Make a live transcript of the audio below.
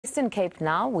Eastern Cape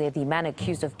now, where the man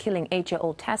accused of killing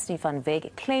 8-year-old Tazne van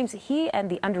Wyk claims he and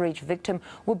the underage victim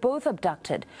were both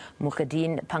abducted.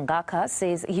 Pangaker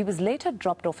says he was later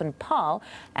dropped off in Paarl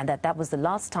and that was the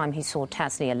last time he saw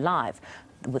Tazne alive.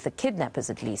 With the kidnappers,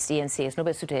 at least. eNCA's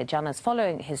Nobesuthu Hejana is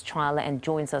following his trial and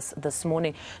joins us this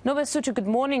morning. Nobesuthu, good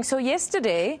morning. So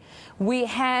yesterday we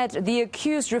had the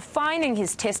accused refining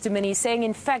his testimony, saying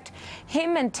in fact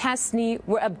him and Tazne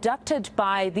were abducted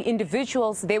by the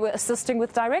individuals they were assisting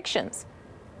with directions.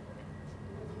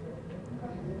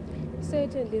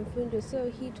 Certainly, Mfundo.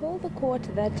 So he told the court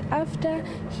that after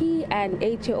he and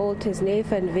 8-year-old Tazne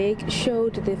van Wyk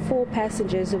showed the 4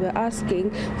 passengers who were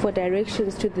asking for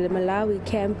directions to the Malawi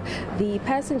camp, the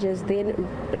passengers then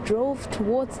drove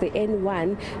towards the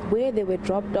N1, where they were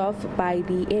dropped off by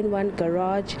the N1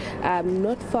 garage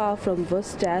not far from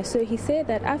Worcester. So he said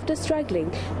that after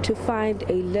struggling to find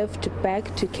a lift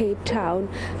back to Cape Town,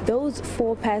 those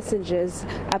 4 passengers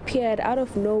appeared out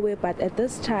of nowhere, but at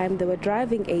this time they were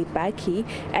driving a bike,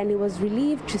 and he was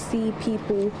relieved to see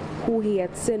people who he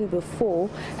had seen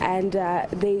before, and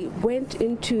they went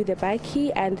into the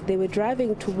bikey and they were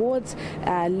driving towards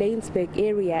Lanesburg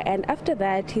area. And after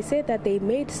that, he said that they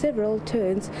made several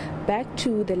turns back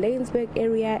to the Lanesburg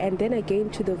area and then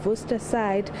again to the Worcester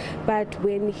side. But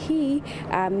when he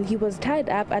was tied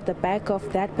up at the back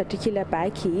of that particular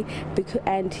bikey,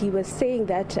 and he was saying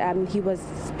that he was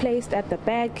placed at the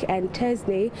back and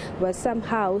Tazne was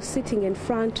somehow sitting in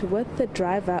front with the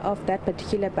driver of that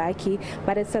particular bikey.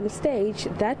 But at some stage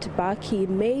that bikey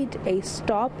made a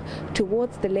stop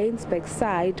towards the Lanesburg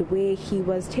side, where he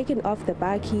was taken off the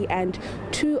bikey, and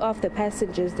 2 of the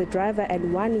passengers, the driver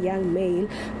and 1 young male,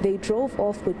 they drove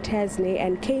off with Tazne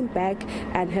and came back,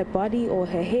 and her body, or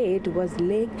her head,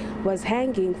 was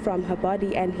hanging from her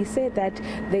body. And he said that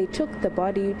they took the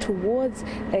body towards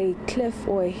a cliff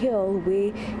or a hill,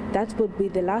 where that would be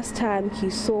the last time he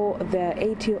saw the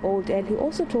 8-year-old. And he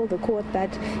also told the court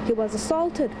that he was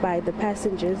assaulted by the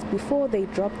passengers before they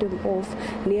dropped him off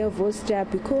near Worcester,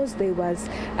 because there was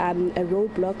a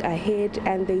roadblock ahead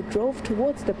and they drove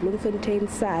towards the Bloemfontein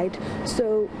side.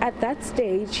 So at that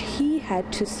stage he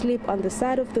had to sleep on the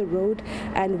side of the road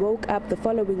and woke up the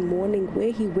following morning,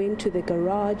 where he went to the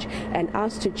garage and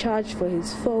asked to charge for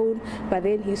his phone. But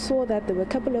then he saw that there were a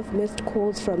couple of missed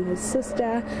calls from his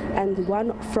sister and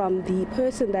one from the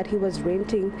person that he was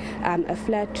renting a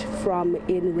flat from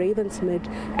in Ravensmith.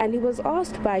 And he was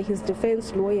asked by his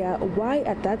defense lawyer why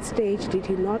at that stage did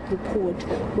he not report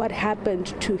what happened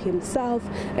to himself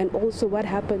and also what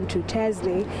happened to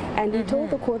Tazne. And he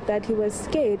told the court that he was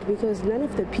scared because none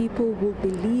of the people would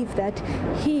believe that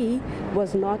he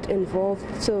was not involved.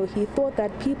 So he thought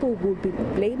that people would be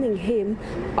blaming him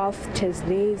of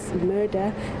Tazne's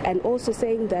murder, and also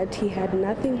saying that he had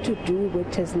nothing to do with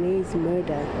Tazne's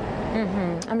murder.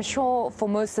 I'm sure for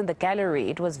most in the gallery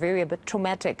it was a bit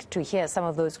traumatic to hear some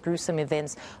of those gruesome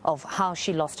events of how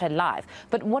she lost her life.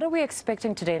 But what are we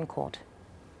expecting today in court?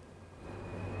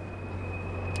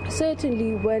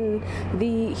 Certainly, when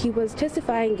he was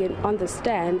testifying on the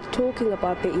stand, talking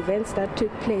about the events that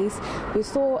took place, we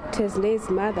saw Tazne's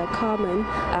mother, Carmen,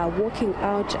 walking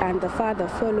out, and the father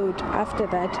followed after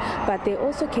that. But they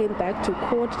also came back to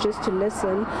court just to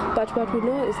listen. But what we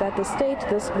know is that the state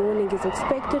this morning is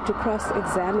expected to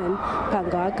cross-examine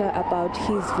Pangaker about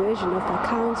his version of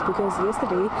accounts, because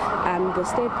yesterday the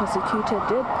state prosecutor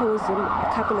did pose him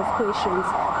a couple of questions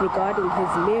regarding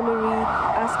his memory,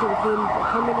 asking him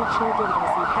how many children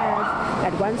does he have.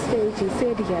 At one stage he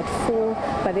said he had 4,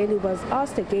 but then he was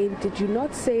asked again, did you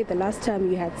not say the last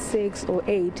time you had 6 or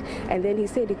 8? And then he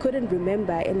said he couldn't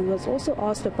remember. And he was also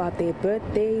asked about their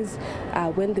birthdays,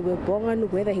 when they were born,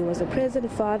 whether he was a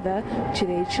present father to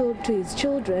his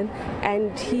children.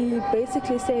 And he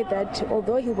basically said that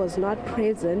although he was not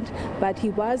present, but he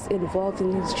was involved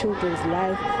in his children's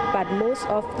life. But most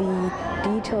of the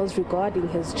details regarding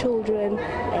his children,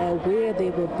 where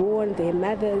they were born, their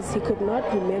mothers, he could not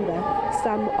remember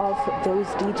some of those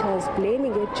details,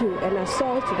 blaming it to an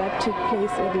assault that took place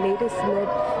at Ladysmith,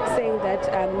 saying that,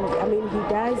 he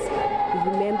does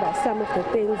remember some of the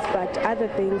things, but other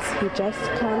things he just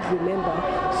can't remember.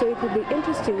 So it will be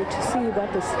interesting to see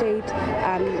what the state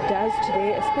does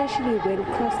today, especially when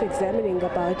cross-examining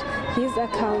about his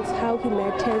accounts, how he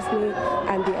met Tazne,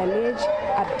 and the alleged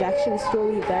abduction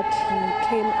story that he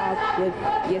came up with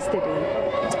yesterday.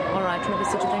 All right,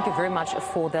 Nobesuthu, thank you very much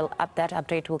for that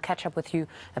update. We'll catch up with you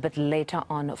a bit later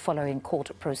on following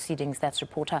court proceedings. That's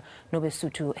reporter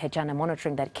Nobesuthu Hejana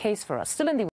monitoring that case for us. Still in the